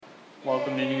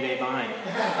Welcome to New Day Vine.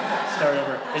 Start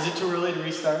over. Is it too early to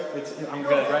restart? I'm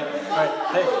good, right? All right.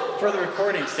 Hey, for the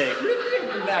recording's sake.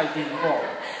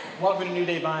 Welcome to New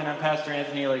Day Vine. I'm Pastor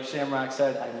Anthony. Like Shamrock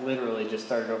said, I literally just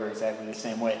started over exactly the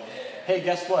same way. Hey,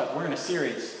 guess what? We're in a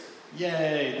series.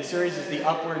 Yay! The series is The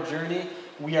Upward Journey.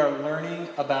 We are learning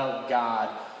about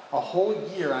God. A whole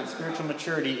year on spiritual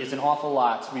maturity is an awful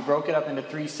lot, so we broke it up into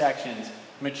 3 sections.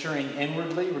 Maturing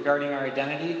inwardly regarding our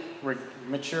identity, we're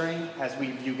maturing as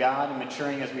we view God, and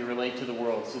maturing as we relate to the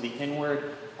world. So the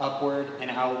inward, upward,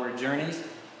 and outward journeys.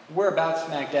 We're about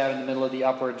smack dab in the middle of the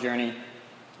upward journey,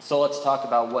 so let's talk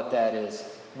about what that is.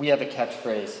 We have a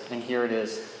catchphrase, and here it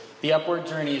is. The upward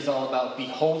journey is all about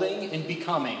beholding and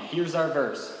becoming. Here's our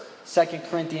verse, 2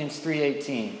 Corinthians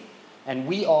 3:18. And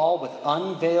we all, with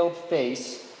unveiled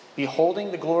face,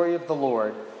 beholding the glory of the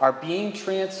Lord, are being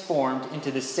transformed into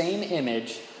the same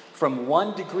image from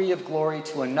one degree of glory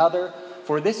to another,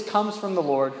 for this comes from the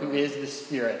Lord who is the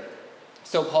Spirit.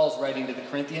 So Paul's writing to the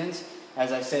Corinthians.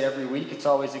 As I say every week, it's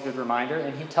always a good reminder,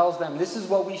 and he tells them this is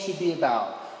what we should be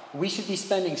about. We should be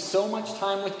spending so much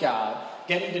time with God,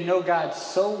 getting to know God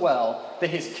so well, that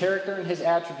his character and his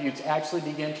attributes actually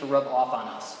begin to rub off on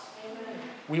us.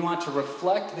 We want to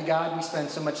reflect the God we spend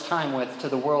so much time with to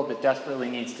the world that desperately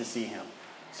needs to see him.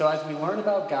 So as we learn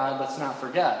about God, let's not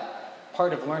forget,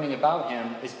 part of learning about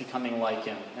him is becoming like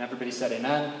him. And everybody said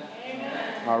amen?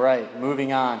 Amen. All right,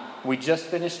 moving on. We just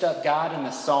finished up God in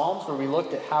the Psalms, where we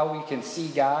looked at how we can see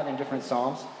God in different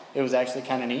Psalms. It was actually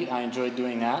kind of neat. I enjoyed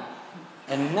doing that.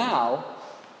 And now,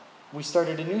 we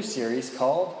started a new series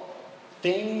called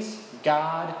Things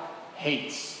God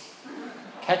Hates.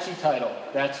 Catchy title,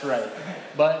 that's right.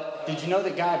 But did you know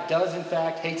that God does in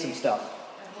fact hate some stuff?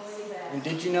 And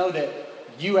did you know that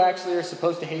you actually are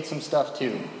supposed to hate some stuff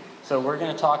too? So we're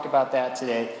going to talk about that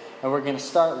today, and we're going to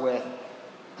start with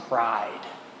pride.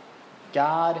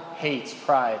 God hates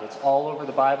pride. It's all over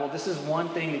the Bible. This is one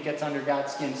thing that gets under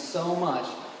God's skin so much.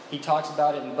 He talks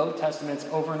about it in both Testaments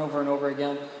over and over and over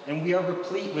again, and we are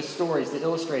replete with stories that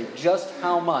illustrate just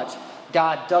how much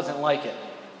God doesn't like it.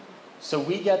 So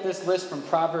we get this list from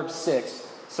Proverbs 6.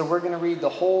 So we're going to read the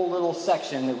whole little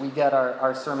section that we get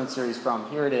our sermon series from.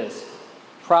 Here it is.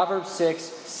 Proverbs 6,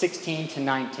 16 to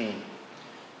 19.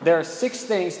 There are 6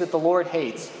 things that the Lord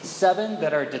hates, 7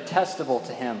 that are detestable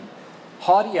to him.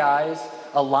 Haughty eyes,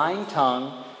 a lying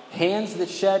tongue, hands that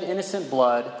shed innocent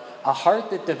blood, a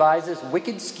heart that devises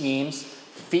wicked schemes,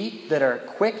 feet that are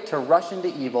quick to rush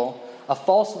into evil, a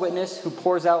false witness who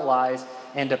pours out lies,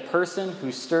 and a person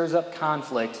who stirs up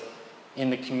conflict in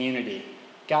the community.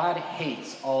 God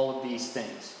hates all of these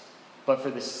things. But for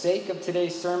the sake of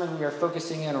today's sermon, we are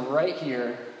focusing in right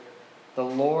here. The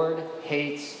Lord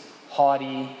hates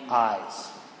haughty eyes.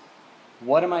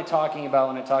 What am I talking about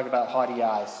when I talk about haughty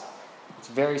eyes? It's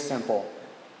very simple.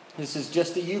 This is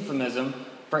just a euphemism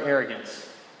for arrogance.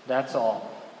 That's all.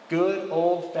 Good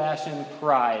old-fashioned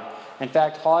pride. In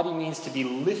fact, haughty means to be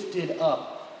lifted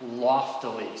up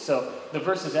loftily. So the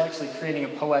verse is actually creating a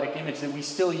poetic image that we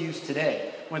still use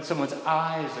today when someone's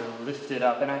eyes are lifted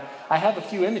up. And I have a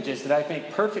few images that I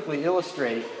think perfectly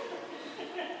illustrate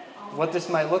what this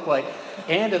might look like,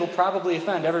 and it'll probably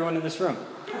offend everyone in this room.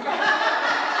 Here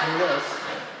it is.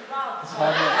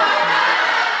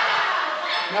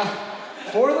 Now,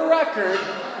 for the record,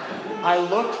 I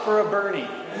looked for a Bernie.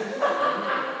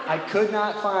 I could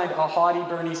not find a haughty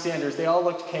Bernie Sanders. They all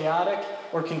looked chaotic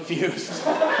or confused.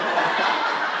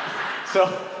 So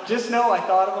just know I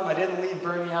thought of them. I didn't leave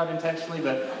Bernie out intentionally,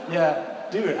 but yeah,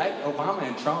 dude, Obama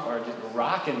and Trump are just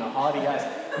rocking the haughty eyes.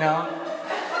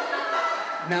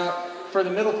 Now, for the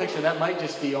middle picture, that might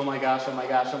just be, oh my gosh, oh my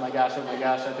gosh, oh my gosh, oh my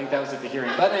gosh. I think that was at the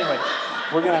hearing. But anyway,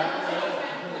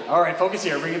 all right, focus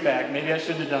here, bring it back. Maybe I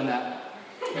shouldn't have done that.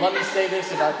 Let me say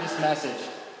this about this message.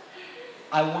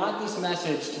 I want this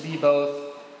message to be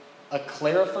both a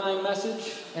clarifying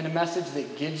message and a message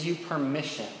that gives you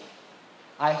permission.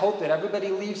 I hope that everybody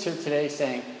leaves here today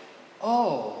saying,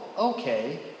 oh,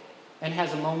 okay, and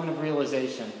has a moment of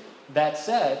realization. That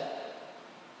said,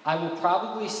 I will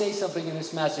probably say something in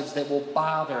this message that will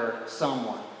bother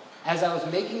someone. As I was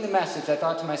making the message, I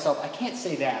thought to myself, I can't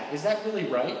say that. Is that really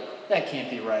right? That can't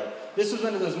be right. This was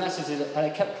one of those messages that I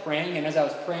kept praying, and as I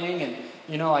was praying, and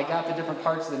I got the different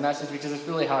parts of the message because it's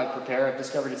really how I prepare. I've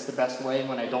discovered it's the best way, and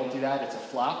when I don't do that, it's a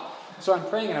flop. So I'm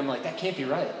praying, and I'm like, that can't be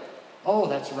right. Oh,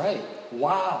 that's right.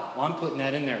 Wow. Well, I'm putting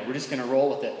that in there. We're just going to roll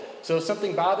with it. So if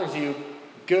something bothers you,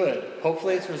 good.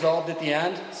 Hopefully it's resolved at the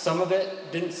end. Some of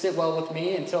it didn't sit well with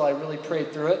me until I really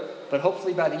prayed through it. But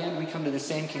hopefully by the end we come to the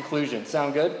same conclusion.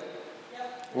 Sound good?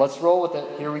 Yep. Let's roll with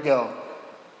it. Here we go.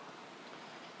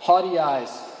 Haughty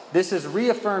eyes. This is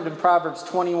reaffirmed in Proverbs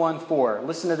 21:4.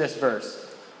 Listen to this verse.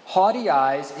 Haughty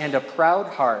eyes and a proud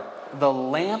heart, the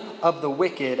lamp of the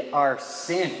wicked are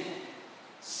sin.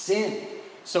 Sin.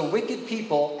 So wicked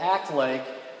people act like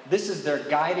this is their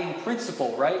guiding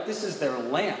principle, right? This is their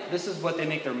lamp. This is what they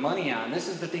make their money on. This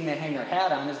is the thing they hang their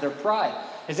hat on, is their pride.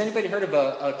 Has anybody heard of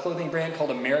a clothing brand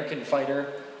called American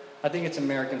Fighter? I think it's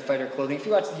American Fighter clothing. If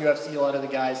you watch the UFC, a lot of the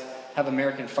guys have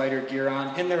American Fighter gear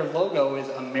on, and their logo is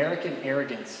American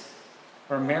Arrogance,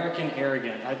 or American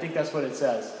Arrogant. I think that's what it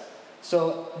says.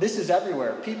 So this is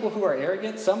everywhere. People who are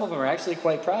arrogant, some of them are actually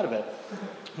quite proud of it.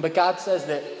 But God says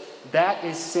that that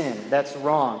is sin. That's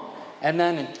wrong. And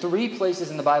then in 3 places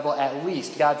in the Bible at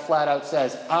least, God flat out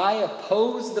says, I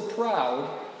oppose the proud.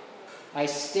 I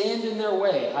stand in their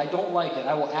way. I don't like it.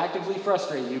 I will actively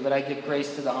frustrate you, but I give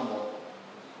grace to the humble.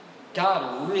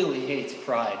 God really hates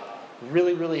pride.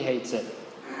 Really, really hates it.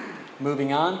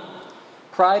 Moving on.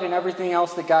 Pride and everything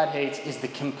else that God hates is the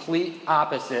complete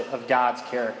opposite of God's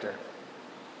character.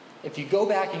 If you go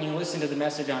back and you listen to the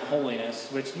message on holiness,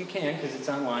 which you can because it's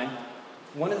online,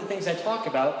 one of the things I talk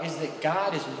about is that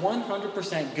God is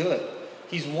 100% good.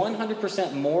 He's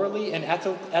 100% morally and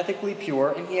ethically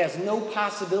pure, and he has no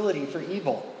possibility for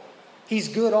evil. He's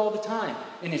good all the time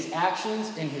in his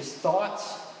actions, in his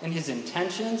thoughts, in his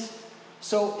intentions.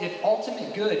 So if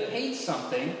ultimate good hates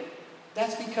something,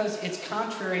 that's because it's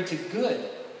contrary to good.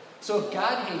 So if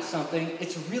God hates something,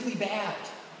 it's really bad.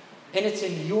 And it's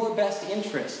in your best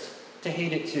interest to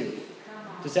hate it too.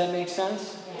 Does that make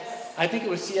sense? Yes. I think it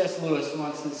was C.S. Lewis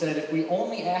once that said, if we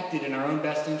only acted in our own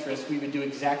best interest, we would do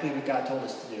exactly what God told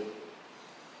us to do.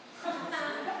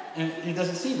 And it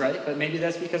doesn't seem right, but maybe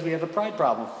that's because we have a pride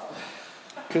problem.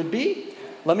 Could be.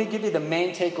 Let me give you the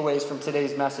main takeaways from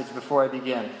today's message before I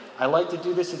begin. I like to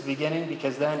do this at the beginning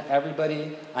because then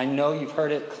everybody, I know you've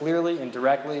heard it clearly and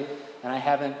directly, and I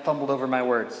haven't fumbled over my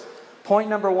words. Point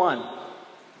number 1,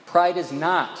 pride is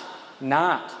not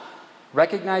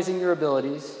recognizing your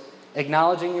abilities,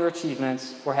 acknowledging your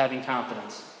achievements, or having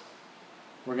confidence.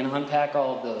 We're going to unpack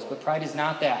all of those, but pride is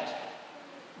not that.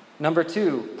 Number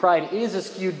 2, pride is a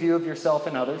skewed view of yourself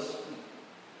and others.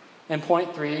 And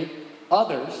point 3,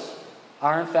 others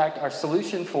are in fact our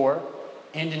solution for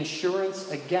and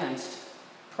insurance against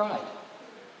pride.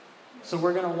 So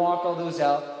we're going to walk all those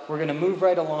out. We're going to move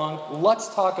right along.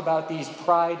 Let's talk about these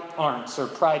pride aren'ts or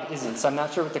pride isn'ts. I'm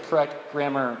not sure what the correct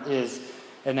grammar is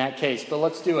in that case, but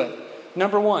let's do it.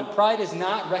 Number 1, pride is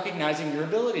not recognizing your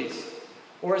abilities.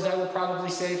 Or as I will probably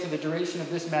say for the duration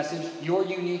of this message, you're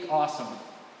unique awesome.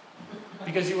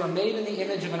 Because you are made in the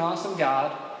image of an awesome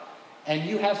God, and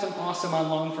you have some awesome on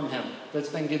loan from him that's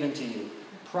been given to you.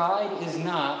 Pride is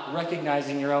not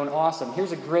recognizing your own awesome.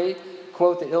 Here's a great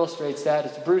quote that illustrates that.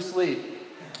 It's Bruce Lee.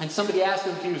 And somebody asked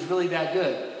him if he was really that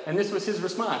good. And this was his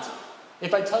response.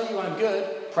 If I tell you I'm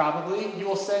good, probably you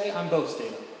will say I'm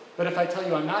boasting. But if I tell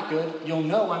you I'm not good, you'll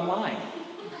know I'm lying.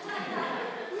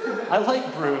 I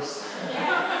like Bruce.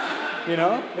 You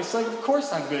know? It's like, of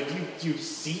course I'm good. Do you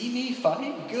see me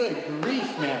fight? Good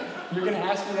grief, man. You're going to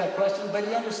ask me that question? But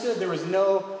he understood there was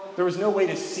no way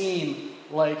to seem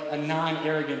like a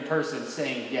non-arrogant person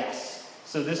saying yes.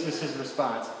 So this was his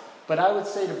response. But I would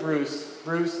say to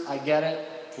Bruce, I get it.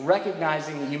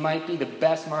 Recognizing that you might be the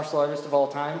best martial artist of all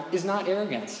time is not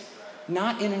arrogance.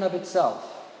 Not in and of itself.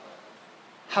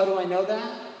 How do I know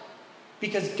that?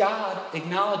 Because God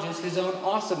acknowledges his own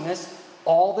awesomeness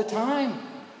all the time.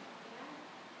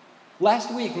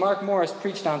 Last week, Mark Morris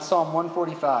preached on Psalm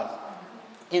 145.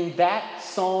 In that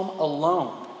psalm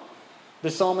alone,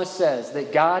 the psalmist says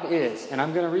that God is, and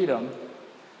I'm going to read them,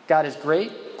 God is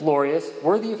great, glorious,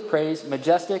 worthy of praise,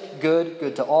 majestic,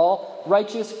 good to all,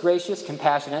 righteous, gracious,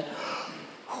 compassionate,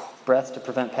 breath to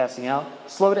prevent passing out,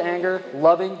 slow to anger,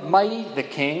 loving, mighty, the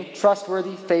king,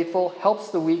 trustworthy, faithful, helps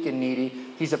the weak and needy.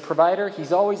 He's a provider,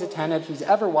 he's always attentive, he's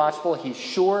ever watchful, he's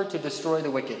sure to destroy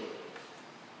the wicked.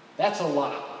 That's a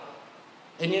lot.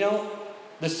 And you know,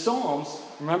 the Psalms,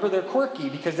 remember they're quirky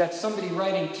because that's somebody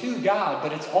writing to God,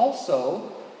 but it's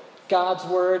also God's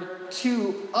word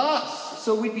to us.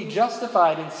 So we'd be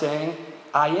justified in saying,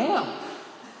 I am.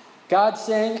 God's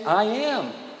saying, I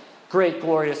am. Great,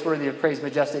 glorious, worthy of praise,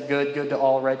 majestic, good to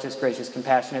all, righteous, gracious,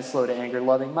 compassionate, slow to anger,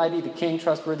 loving, mighty, the king,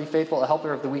 trustworthy, faithful, a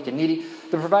helper of the weak and needy,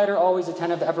 the provider, always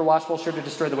attentive, ever watchful, sure to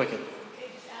destroy the wicked.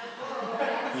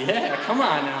 Yeah, come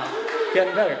on now.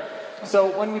 Getting better.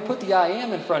 So when we put the I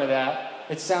am in front of that,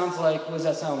 it sounds like, what does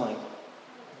that sound like?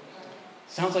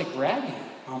 Sounds like bragging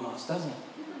almost, doesn't it?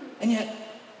 And yet,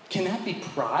 can that be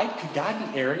pride? Could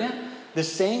God be arrogant? The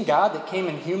same God that came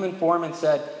in human form and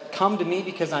said, come to me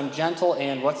because I'm gentle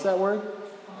and, what's that word?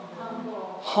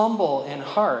 Humble in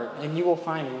heart, and you will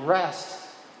find rest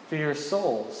for your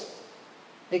souls.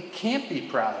 It can't be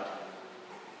pride.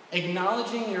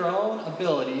 Acknowledging your own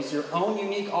abilities, your own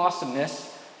unique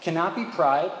awesomeness, cannot be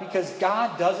pride because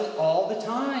God does it all the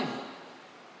time.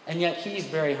 And yet He's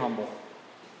very humble.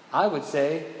 I would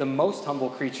say the most humble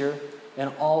creature in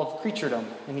all of creaturedom.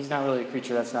 And He's not really a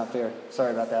creature, that's not fair.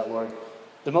 Sorry about that, Lord.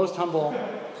 The most humble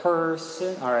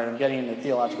person. All right, I'm getting into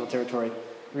theological territory.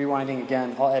 Rewinding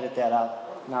again, I'll edit that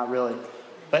out. Not really.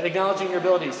 But acknowledging your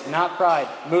abilities, not pride.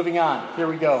 Moving on, here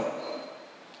we go.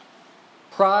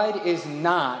 Pride is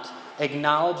not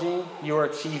acknowledging your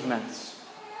achievements.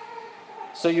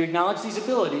 So you acknowledge these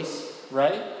abilities,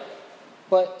 right?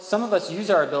 But some of us use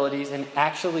our abilities and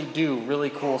actually do really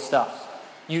cool stuff.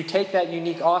 You take that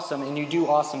unique awesome and you do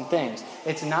awesome things.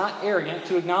 It's not arrogant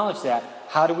to acknowledge that.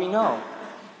 How do we know?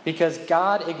 Because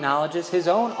God acknowledges His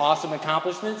own awesome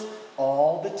accomplishments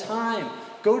all the time.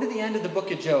 Go to the end of the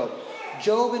book of Job.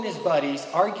 Job and his buddies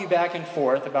argue back and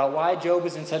forth about why Job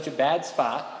was in such a bad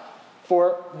spot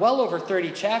for well over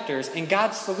 30 chapters, and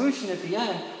God's solution at the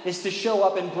end is to show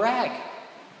up and brag.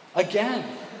 Again,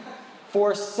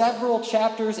 for several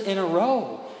chapters in a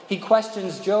row, He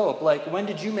questions Job, like, when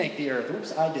did you make the earth?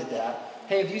 Oops, I did that.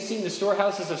 Hey, have you seen the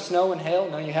storehouses of snow and hail?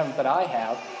 No, you haven't, but I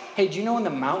have. Hey, do you know when the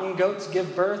mountain goats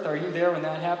give birth? Are you there when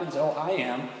that happens? Oh, I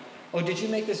am. Oh, did you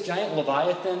make this giant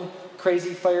Leviathan,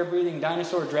 crazy fire-breathing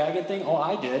dinosaur dragon thing? Oh,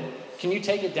 I did. Can you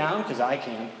take it down? Because I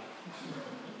can.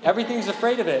 Everything's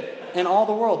afraid of it in all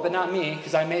the world, but not me,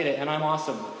 because I made it and I'm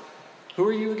awesome. Who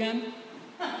are you again?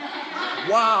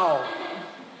 Wow.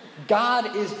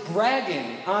 God is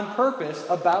bragging on purpose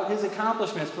about His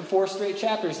accomplishments for 4 straight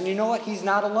chapters. And you know what? He's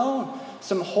not alone.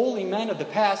 Some holy men of the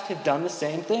past have done the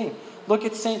same thing. Look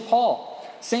at St. Paul.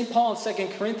 St. Paul in 2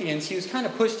 Corinthians, he was kind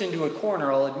of pushed into a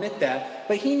corner, I'll admit that.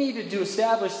 But he needed to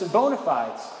establish some bona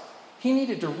fides. He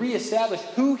needed to reestablish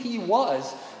who he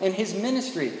was in his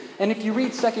ministry. And if you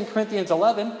read 2 Corinthians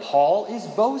 11, Paul is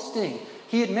boasting.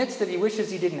 He admits that he wishes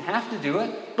he didn't have to do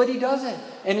it, but he does it.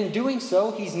 And in doing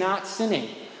so, he's not sinning.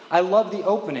 I love the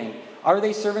opening. Are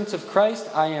they servants of Christ?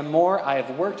 I am more. I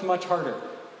have worked much harder.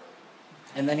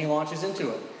 And then he launches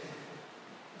into it.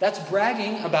 That's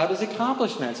bragging about his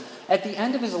accomplishments. At the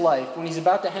end of his life, when he's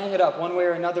about to hang it up one way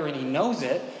or another and he knows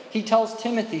it, he tells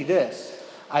Timothy this: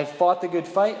 I've fought the good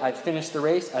fight, I've finished the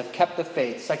race, I've kept the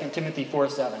faith. 2 Timothy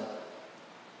 4:7.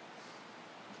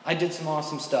 I did some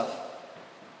awesome stuff.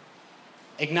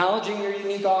 Acknowledging your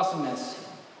unique awesomeness,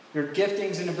 your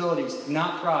giftings and abilities,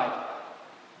 not pride.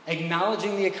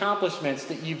 Acknowledging the accomplishments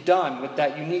that you've done with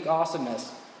that unique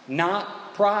awesomeness,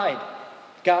 not pride.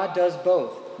 God does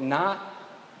both, not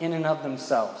in and of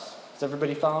themselves. Is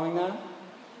everybody following that?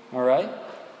 All right.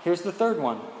 Here's the third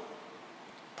one.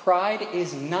 Pride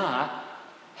is not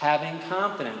having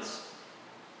confidence.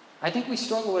 I think we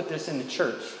struggle with this in the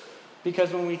church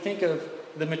because when we think of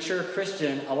the mature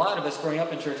Christian, a lot of us growing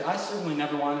up in church, I certainly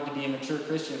never wanted to be a mature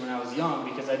Christian when I was young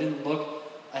because I didn't look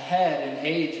ahead in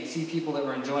age and see people that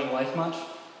were enjoying life much.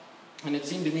 And it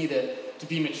seemed to me that to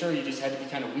be mature, you just had to be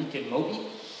kind of weak and mopey.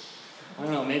 I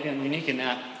don't know, maybe I'm unique in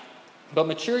that. But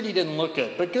maturity didn't look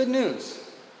good. But good news.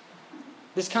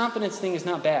 This confidence thing is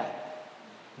not bad.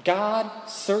 God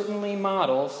certainly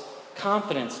models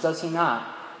confidence, does He not?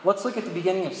 Let's look at the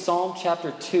beginning of Psalm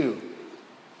chapter 2.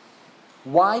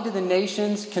 Why do the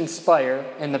nations conspire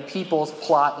and the peoples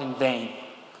plot in vain?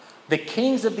 The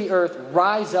kings of the earth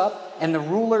rise up and the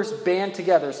rulers band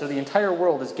together, so the entire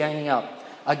world is ganging up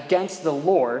against the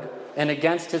Lord and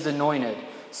against His anointed,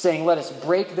 saying, let us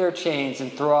break their chains and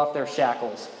throw off their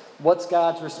shackles. What's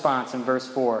God's response in verse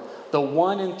 4? The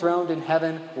one enthroned in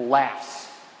heaven laughs.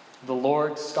 The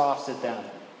Lord scoffs at them.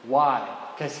 Why?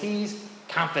 Because He's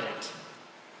confident.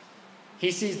 He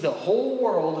sees the whole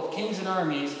world of kings and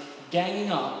armies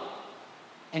ganging up,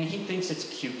 and He thinks it's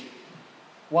cute.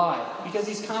 Why? Because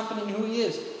He's confident in who He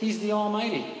is. He's the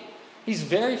Almighty. He's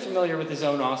very familiar with His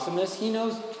own awesomeness. He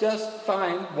knows just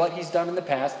fine what He's done in the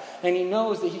past, and He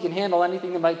knows that He can handle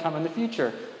anything that might come in the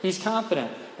future. He's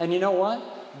confident. And you know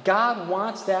what? God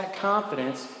wants that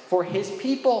confidence for His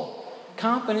people.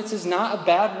 Confidence is not a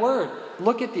bad word.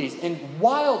 Look at these in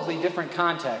wildly different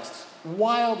contexts.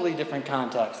 Wildly different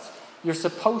contexts. You're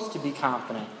supposed to be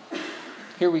confident.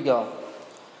 Here we go.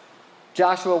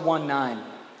 Joshua 1:9.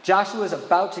 Joshua is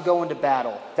about to go into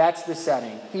battle. That's the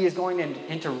setting. He is going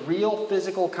into real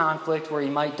physical conflict where he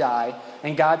might die.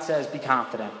 And God says, be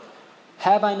confident.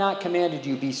 Have I not commanded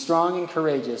you, be strong and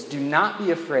courageous. Do not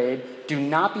be afraid. Do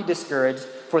not be discouraged.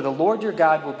 For the Lord your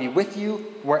God will be with you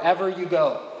wherever you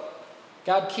go.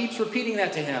 God keeps repeating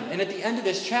that to him. And at the end of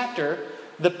this chapter,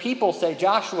 the people say,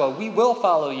 Joshua, we will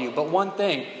follow you. But one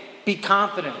thing, be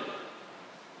confident.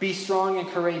 Be strong and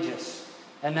courageous.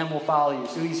 and then we'll follow you.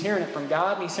 So he's hearing it from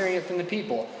God, and he's hearing it from the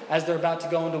people as they're about to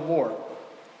go into war.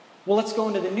 Well, let's go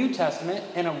into the New Testament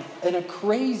in a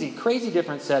crazy, crazy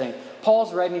different setting.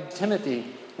 Paul's writing to Timothy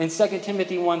in 2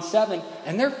 Timothy 1:7,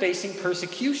 and they're facing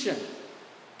persecution.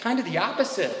 Kind of the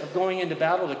opposite of going into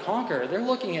battle to conquer. They're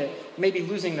looking at maybe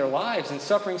losing their lives and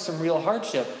suffering some real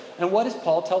hardship. And what does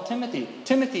Paul tell Timothy?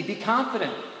 Timothy, be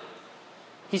confident.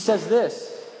 He says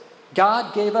this,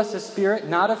 God gave us a spirit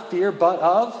not of fear, but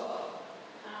of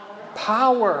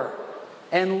power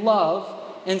and love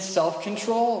and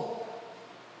self-control.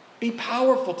 Be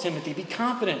powerful, Timothy. Be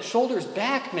confident. Shoulders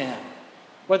back, man.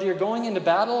 Whether you're going into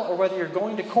battle or whether you're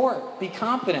going to court, be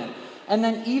confident. And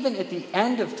then even at the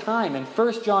end of time, in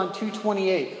 1 John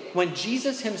 2:28, when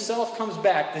Jesus himself comes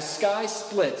back, the sky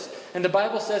splits. And the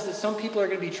Bible says that some people are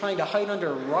going to be trying to hide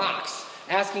under rocks,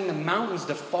 asking the mountains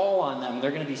to fall on them.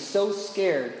 They're going to be so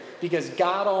scared because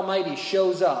God Almighty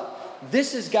shows up.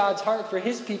 This is God's heart for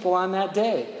his people on that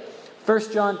day.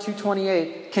 1 John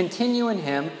 2:28, continue in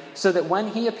him so that when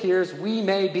he appears, we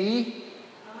may be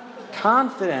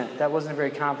confident. That wasn't a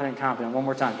very confident. One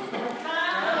more time.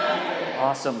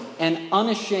 Awesome. And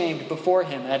unashamed before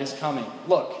him at his coming.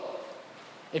 Look,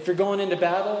 if you're going into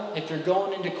battle, if you're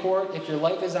going into court, if your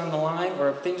life is on the line, or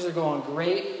if things are going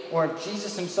great, or if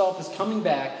Jesus himself is coming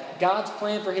back, God's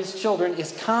plan for his children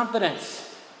is confidence.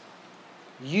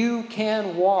 You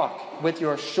can walk with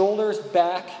your shoulders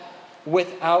back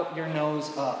without your nose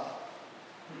up.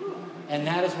 And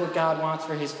that is what God wants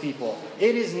for his people.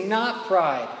 It is not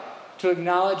pride to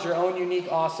acknowledge your own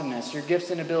unique awesomeness, your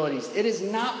gifts and abilities. It is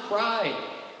not pride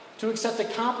to accept a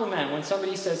compliment when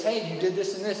somebody says, hey, you did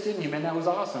this and this, didn't you, man? That was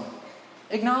awesome.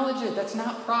 Acknowledge it. That's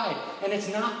not pride. And it's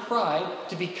not pride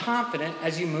to be confident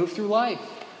as you move through life.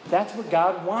 That's what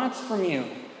God wants from you.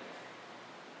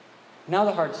 Now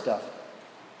the hard stuff.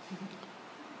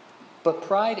 But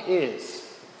pride is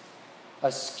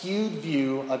a skewed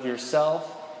view of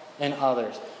yourself and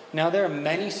others. Now, there are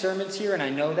many sermons here, and I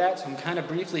know that, so I'm kind of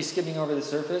briefly skipping over the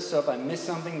surface. So if I miss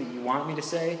something that you want me to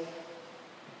say,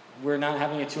 we're not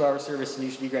having a 2-hour service, and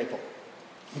you should be grateful.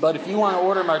 But if you want to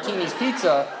order Martini's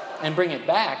Pizza and bring it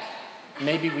back,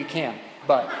 maybe we can.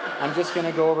 But I'm just going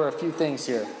to go over a few things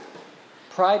here.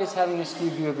 Pride is having a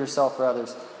skewed view of yourself or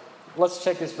others. Let's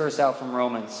check this verse out from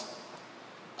Romans.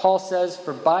 Paul says,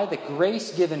 for by the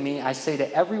grace given me, I say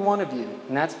to every one of you,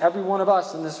 and that's every one of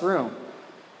us in this room,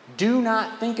 do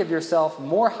not think of yourself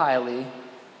more highly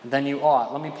than you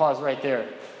ought. Let me pause right there.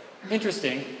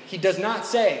 Interesting. He does not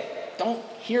say, don't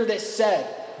hear this said,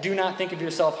 do not think of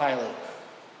yourself highly.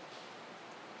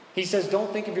 He says,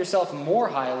 don't think of yourself more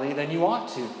highly than you ought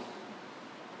to.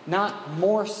 Not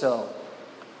more so.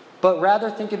 But rather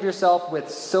think of yourself with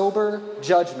sober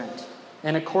judgment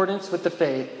in accordance with the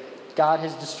faith God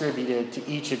has distributed to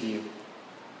each of you.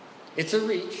 It's a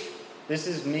reach. This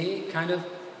is me kind of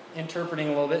interpreting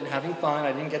a little bit and having fun.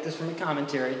 I didn't get this from a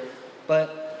commentary.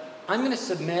 But I'm going to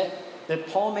submit that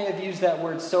Paul may have used that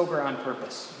word sober on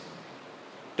purpose.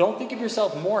 Don't think of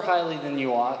yourself more highly than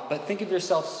you ought, but think of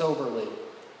yourself soberly.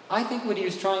 I think what he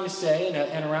was trying to say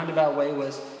in a roundabout way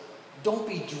was, don't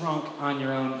be drunk on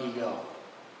your own ego.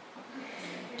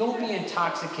 Don't be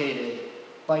intoxicated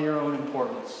by your own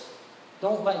importance.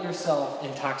 Don't let yourself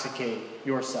intoxicate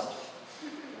yourself.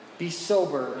 Be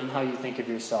sober in how you think of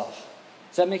yourself.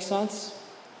 Does that make sense?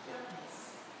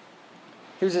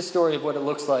 Here's a story of what it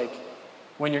looks like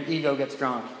when your ego gets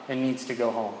drunk and needs to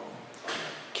go home.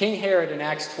 King Herod in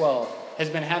Acts 12 has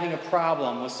been having a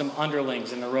problem with some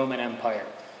underlings in the Roman Empire.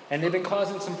 And they've been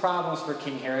causing some problems for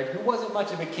King Herod, who wasn't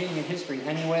much of a king in history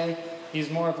anyway. He's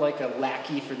more of like a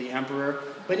lackey for the emperor.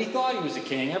 But he thought he was a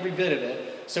king, every bit of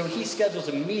it. So he schedules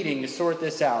a meeting to sort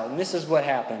this out. And this is what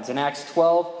happens in Acts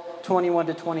 12, 21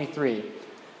 to 23.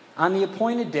 On the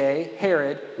appointed day,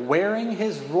 Herod, wearing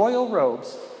his royal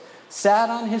robes, sat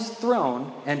on his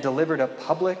throne and delivered a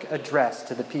public address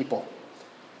to the people.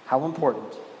 How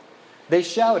important. They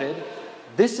shouted,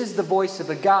 "This is the voice of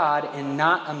a God and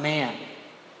not a man."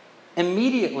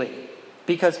 Immediately,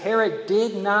 because Herod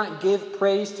did not give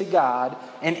praise to God,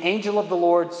 an angel of the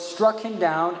Lord struck him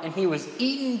down, and he was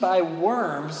eaten by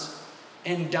worms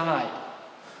and died.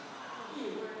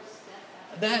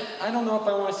 That, I don't know if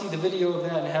I want to see the video of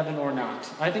that in heaven or not.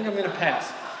 I think I'm going to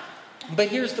pass. But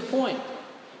here's the point.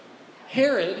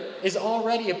 Herod is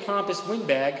already a pompous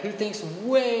windbag who thinks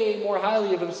way more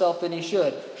highly of himself than he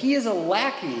should. He is a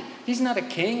lackey. He's not a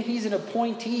king. He's an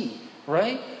appointee,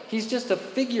 right? He's just a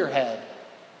figurehead.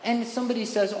 And somebody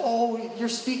says, oh, you're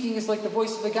speaking is like the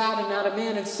voice of a God and not a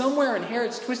man. And somewhere in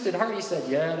Herod's twisted heart, he said,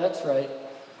 yeah, that's right.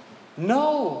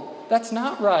 No, that's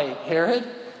not right, Herod.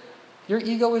 Your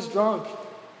ego is drunk.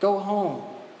 Go home.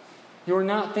 You are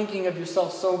not thinking of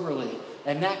yourself soberly.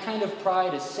 And that kind of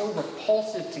pride is so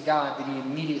repulsive to God that he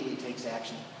immediately takes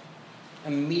action.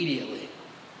 Immediately.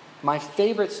 My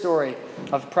favorite story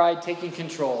of pride taking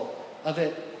control, of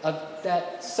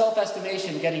that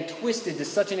self-estimation getting twisted to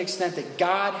such an extent that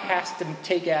God has to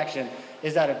take action,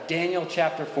 is that of Daniel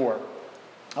chapter 4.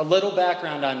 A little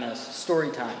background on this,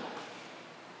 story time.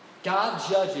 God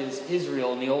judges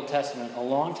Israel in the Old Testament a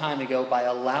long time ago by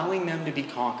allowing them to be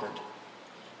conquered.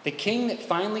 The king that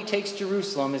finally takes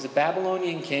Jerusalem is a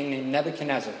Babylonian king named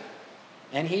Nebuchadnezzar.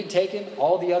 And he'd taken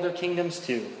all the other kingdoms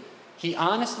too. He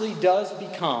honestly does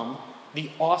become the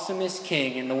awesomest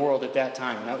king in the world at that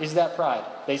time. Now, is that pride,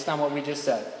 based on what we just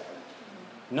said?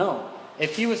 No.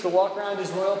 If he was to walk around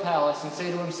his royal palace and say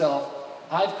to himself,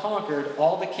 I've conquered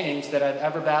all the kings that I've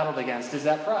ever battled against, is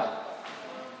that pride?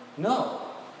 No.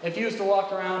 If he was to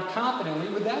walk around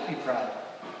confidently, would that be pride?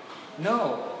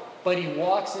 No. But he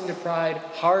walks into pride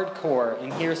hardcore,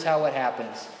 and here's how it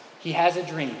happens. He has a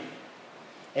dream.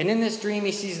 And in this dream,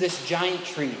 he sees this giant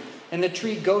tree. And the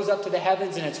tree goes up to the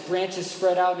heavens, and its branches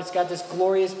spread out. It's got this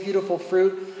glorious, beautiful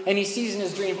fruit. And he sees in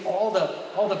his dream all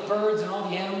the birds and all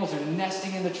the animals are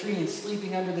nesting in the tree and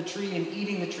sleeping under the tree and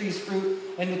eating the tree's fruit.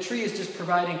 And the tree is just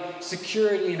providing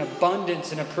security and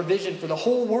abundance and a provision for the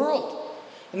whole world.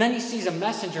 And then he sees a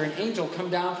messenger, an angel, come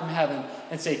down from heaven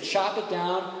and say, chop it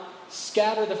down,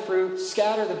 scatter the fruit,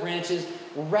 scatter the branches,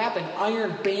 wrap an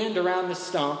iron band around the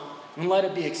stump, and let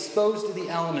it be exposed to the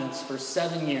elements for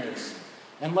 7 years.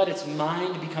 And let its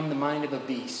mind become the mind of a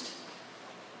beast.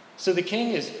 So the king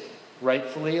is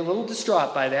rightfully a little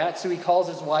distraught by that, so he calls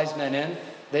his wise men in.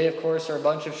 They, of course, are a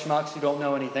bunch of schmucks who don't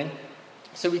know anything.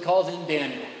 So he calls in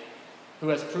Daniel, who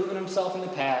has proven himself in the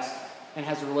past and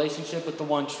has a relationship with the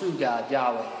one true God,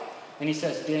 Yahweh. And he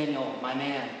says, Daniel, my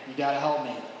man, you got to help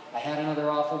me. I had another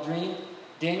awful dream.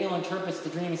 Daniel interprets the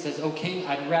dream and says, O king,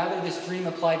 I'd rather this dream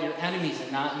apply to your enemies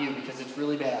and not you, because it's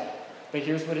really bad. But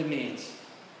here's what it means.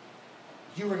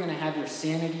 You are going to have your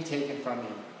sanity taken from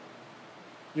you.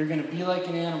 You're going to be like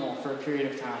an animal for a period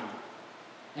of time.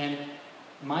 And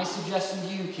my suggestion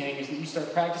to you, king, is that you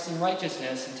start practicing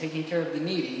righteousness and taking care of the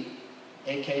needy,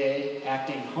 aka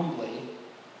acting humbly,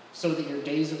 so that your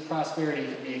days of prosperity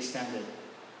can be extended.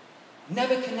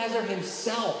 Nebuchadnezzar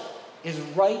himself is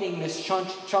writing this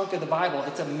chunk of the Bible.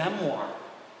 It's a memoir.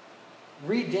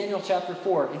 Read Daniel chapter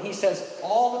 4, and he says,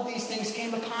 all of these things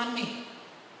came upon me.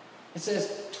 It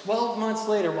says, 12 months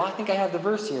later, well, I think I have the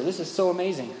verse here. This is so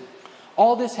amazing.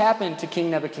 All this happened to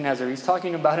King Nebuchadnezzar. He's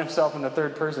talking about himself in the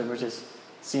third person, which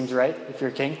seems right if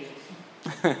you're a king.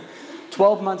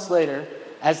 12 months later,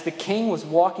 as the king was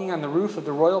walking on the roof of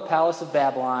the royal palace of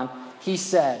Babylon, he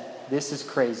said, this is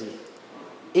crazy.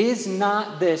 Is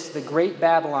not this the great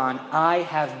Babylon I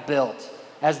have built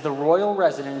as the royal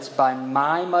residence by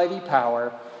my mighty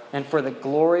power and for the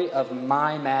glory of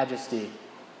my majesty?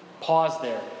 Pause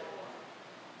there.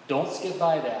 Don't skip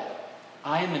by that.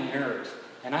 I am a nerd,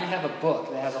 and I have a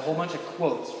book that has a whole bunch of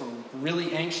quotes from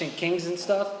really ancient kings and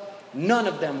stuff. None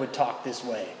of them would talk this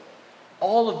way.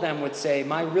 All of them would say,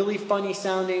 my really funny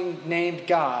sounding named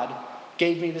God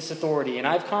gave me this authority, and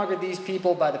I've conquered these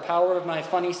people by the power of my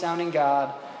funny sounding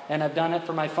God, and I've done it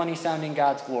for my funny sounding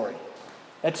God's glory.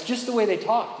 That's just the way they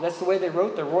talked. That's the way they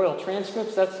wrote their royal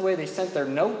transcripts. That's the way they sent their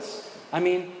notes. I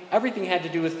mean, everything had to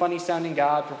do with funny sounding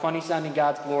God, for funny sounding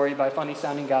God's glory, by funny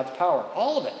sounding God's power.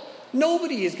 All of it.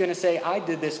 Nobody is going to say, I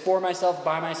did this for myself,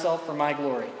 by myself, for my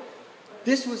glory.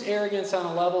 This was arrogance on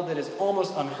a level that is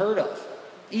almost unheard of,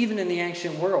 even in the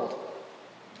ancient world.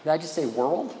 Did I just say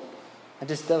world? That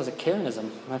was a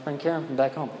Karenism. My friend Karen from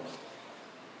back home.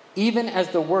 Even as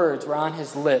the words were on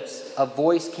his lips, a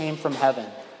voice came from heaven.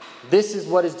 This is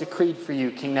what is decreed for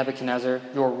you, King Nebuchadnezzar.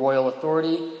 Your royal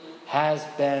authority has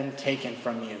been taken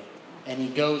from you. And he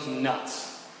goes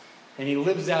nuts. And he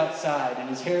lives outside, and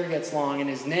his hair gets long, and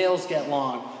his nails get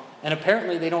long. And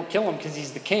apparently they don't kill him because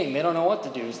he's the king. They don't know what to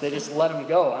do, so they just let him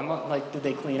go. I'm like, did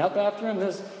they clean up after him?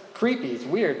 This is creepy. It's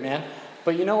weird, man.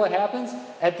 But you know what happens?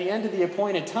 At the end of the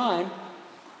appointed time,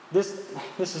 this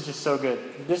is just so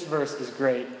good. This verse is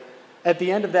great. At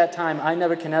the end of that time, I,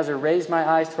 Nebuchadnezzar, raised my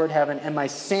eyes toward heaven, and my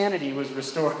sanity was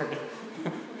restored.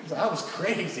 I was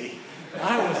crazy.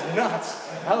 I was nuts.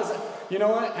 You know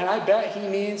what? And I bet he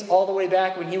means all the way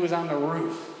back when he was on the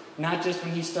roof, not just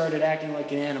when he started acting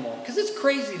like an animal. Because it's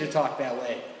crazy to talk that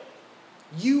way.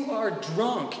 You are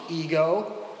drunk,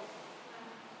 ego.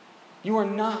 You are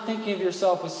not thinking of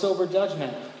yourself with sober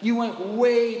judgment. You went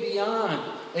way beyond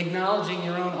acknowledging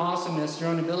your own awesomeness, your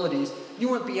own abilities. You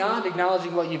went beyond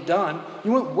acknowledging what you've done.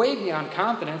 You went way beyond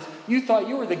confidence. You thought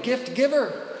you were the gift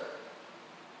giver.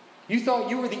 You thought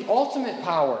you were the ultimate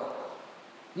power.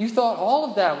 You thought all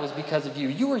of that was because of you.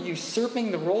 You were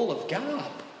usurping the role of God.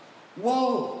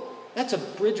 Whoa, that's a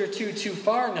bridge or two too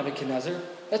far, Nebuchadnezzar.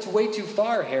 That's way too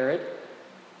far, Herod.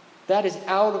 That is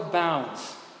out of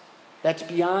bounds. That's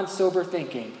beyond sober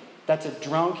thinking. That's a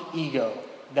drunk ego.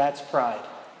 That's pride.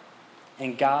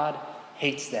 And God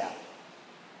hates that.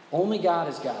 Only God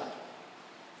is God.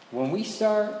 When we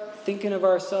start thinking of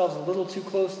ourselves a little too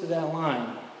close to that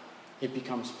line, it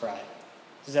becomes pride.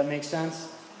 Does that make sense?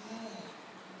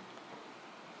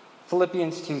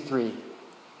 Philippians 2:3.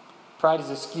 Pride is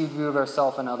a skewed view of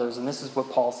ourselves and others, and this is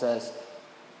what Paul says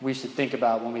we should think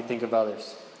about when we think of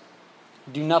others.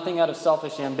 Do nothing out of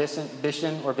selfish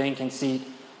ambition or vain conceit.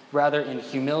 Rather, in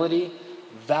humility,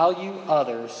 value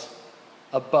others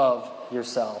above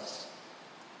yourselves.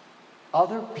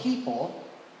 Other people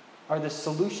are the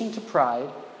solution to pride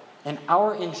and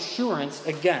our insurance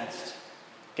against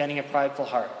getting a prideful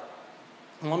heart.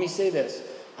 And let me say this.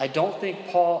 I don't think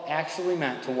Paul actually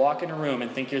meant to walk in a room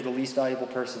and think you're the least valuable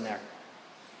person there.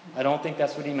 I don't think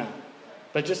that's what he meant.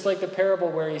 But just like the parable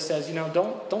where he says,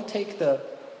 don't take the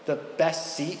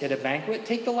best seat at a banquet,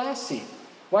 take the last seat.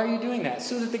 Why are you doing that?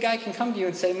 So that the guy can come to you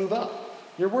and say, move up.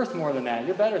 You're worth more than that.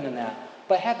 You're better than that.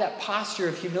 But have that posture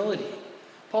of humility.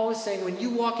 Paul is saying when you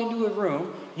walk into a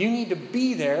room, you need to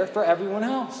be there for everyone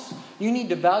else. You need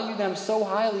to value them so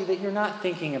highly that you're not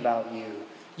thinking about you.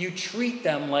 You treat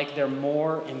them like they're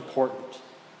more important.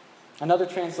 Another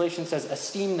translation says,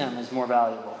 esteem them as more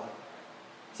valuable.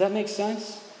 Does that make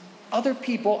sense? Other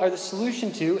people are the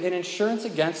solution to and insurance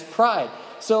against pride.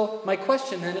 So my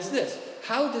question then is this.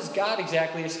 How does God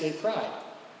exactly escape pride?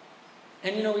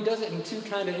 And he does it in two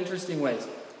kind of interesting ways.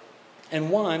 And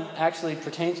one actually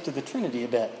pertains to the Trinity a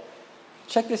bit.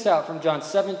 Check this out from John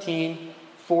 17,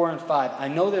 4 and 5. I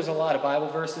know there's a lot of Bible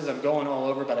verses. I'm going all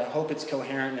over, but I hope it's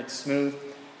coherent and it's smooth.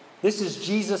 This is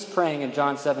Jesus praying in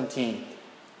John 17.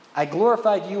 I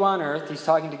glorified you on earth, he's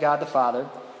talking to God the Father,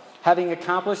 having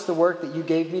accomplished the work that you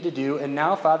gave me to do, and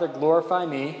now, Father, glorify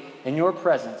me in your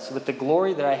presence with the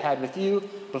glory that I had with you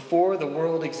before the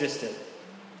world existed.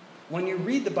 When you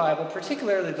read the Bible,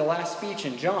 particularly the last speech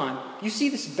in John, you see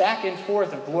this back and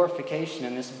forth of glorification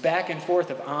and this back and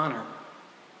forth of honor.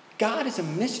 God is a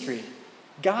mystery.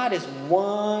 God is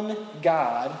one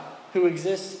God who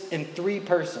exists in three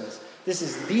persons. This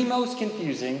is the most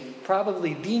confusing,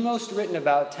 probably the most written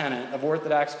about tenet of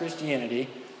Orthodox Christianity,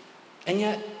 and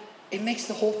yet it makes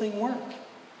the whole thing work.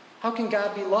 How can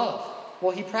God be love?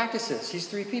 Well, he practices. He's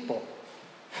three people.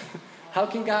 How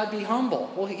can God be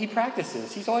humble? Well, he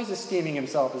practices. He's always esteeming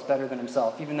himself as better than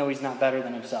himself, even though he's not better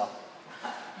than himself.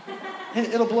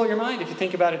 It'll blow your mind if you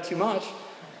think about it too much.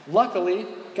 Luckily,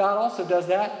 God also does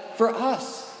that for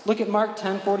us. Look at Mark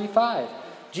 10:45.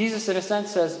 Jesus, in a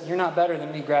sense, says, you're not better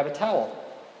than me, grab a towel.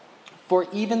 For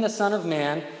even the Son of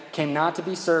Man came not to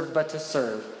be served, but to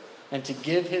serve, and to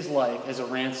give his life as a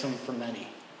ransom for many.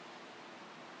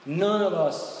 None of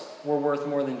us were worth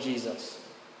more than Jesus.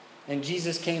 And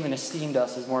Jesus came and esteemed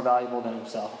us as more valuable than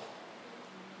himself.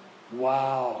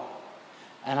 Wow.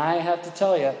 And I have to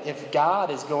tell you, if God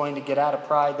is going to get out of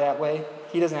pride that way,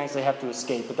 he doesn't actually have to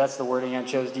escape, but that's the wording I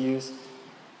chose to use.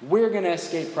 We're going to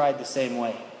escape pride the same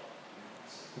way.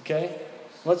 Okay?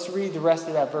 Let's read the rest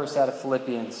of that verse out of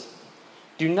Philippians.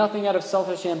 Do nothing out of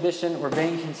selfish ambition or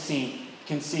vain conceit.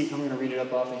 I'm going to read it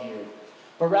up off of here.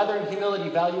 But rather in humility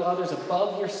value others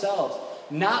above yourselves,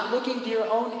 not looking to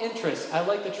your own interests. I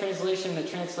like the translation that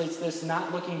translates this,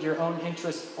 not looking to your own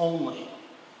interests only,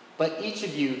 but each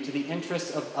of you to the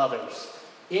interests of others.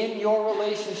 In your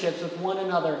relationships with one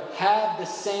another, have the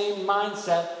same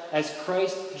mindset as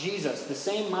Christ Jesus, the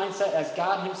same mindset as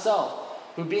God himself,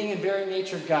 who being in very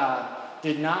nature God,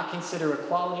 did not consider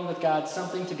equality with God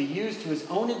something to be used to his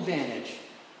own advantage.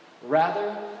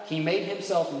 Rather, he made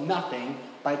himself nothing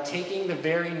by taking the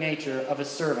very nature of a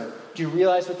servant. Do you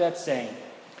realize what that's saying?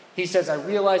 He says, I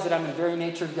realize that I'm in very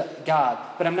nature God,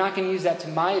 but I'm not going to use that to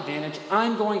my advantage.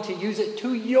 I'm going to use it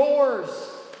to yours.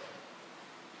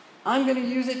 I'm going to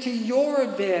use it to your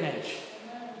advantage.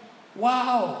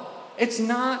 Wow. It's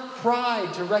not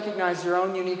pride to recognize your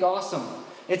own unique awesome.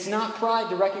 It's not pride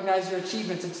to recognize your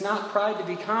achievements. It's not pride to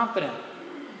be confident.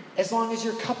 As long as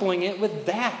you're coupling it with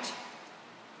that.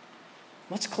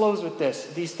 Let's close with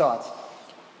these thoughts.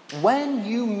 When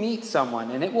you meet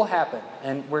someone, and it will happen,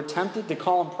 and we're tempted to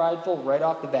call them prideful right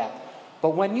off the bat, but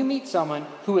when you meet someone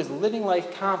who is living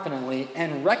life confidently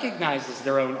and recognizes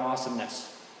their own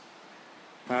awesomeness,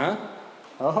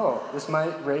 this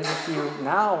might raise a few,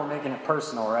 now we're making it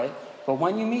personal, right? But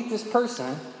when you meet this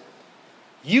person,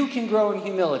 you can grow in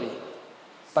humility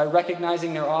by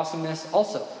recognizing their awesomeness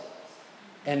also,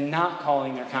 and not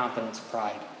calling their confidence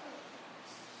pride.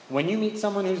 When you meet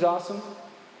someone who's awesome,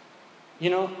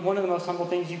 one of the most humble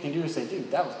things you can do is say, dude,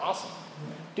 that was awesome.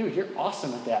 Dude, you're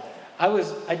awesome at that.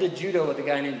 I did judo with a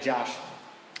guy named Josh.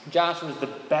 Josh was the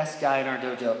best guy in our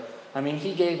dojo. I mean,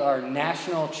 he gave our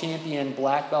national champion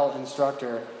black belt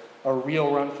instructor a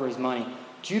real run for his money.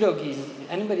 Judo gis,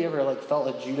 anybody ever felt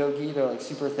a judo gi? They're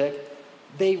super thick.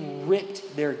 They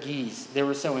ripped their gis. They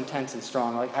were so intense and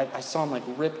strong. I saw them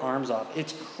rip arms off.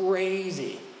 It's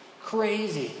crazy.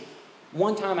 Crazy.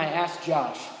 One time I asked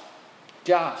Josh,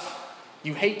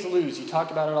 you hate to lose. You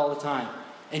talk about it all the time.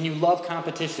 And you love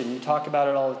competition. You talk about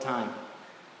it all the time.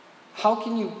 How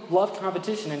can you love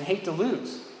competition and hate to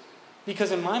lose?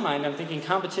 Because in my mind, I'm thinking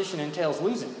competition entails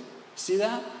losing. See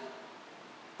that?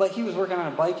 But he was working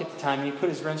on a bike at the time, and he put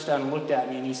his wrench down and looked at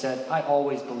me, and he said, I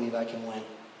always believe I can win.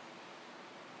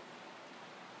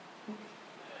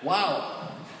 Wow.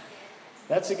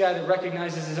 That's a guy that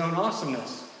recognizes his own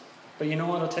awesomeness. But you know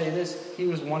what? I'll tell you this. He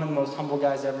was one of the most humble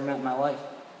guys I ever met in my life.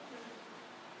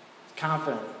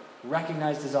 Confident.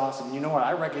 Recognized as awesome. You know what?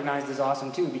 I recognized as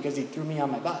awesome too because he threw me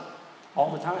on my butt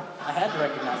all the time. I had to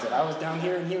recognize it. I was down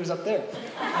here and he was up there.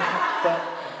 But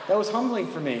that was humbling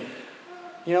for me.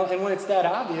 And when it's that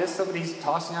obvious, somebody's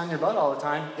tossing on your butt all the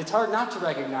time, it's hard not to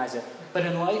recognize it. But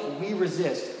in life, we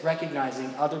resist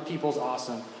recognizing other people's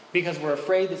awesome because we're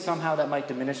afraid that somehow that might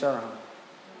diminish our own.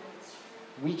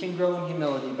 We can grow in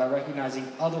humility by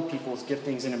recognizing other people's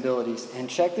giftings and abilities. And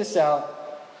check this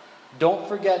out. Don't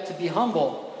forget to be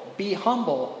humble. Be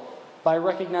humble by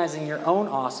recognizing your own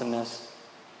awesomeness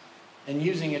and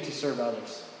using it to serve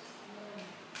others.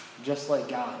 Just like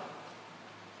God.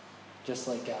 Just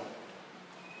like God.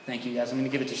 Thank you, guys. I'm going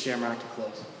to give it to Shamrock to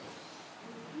close.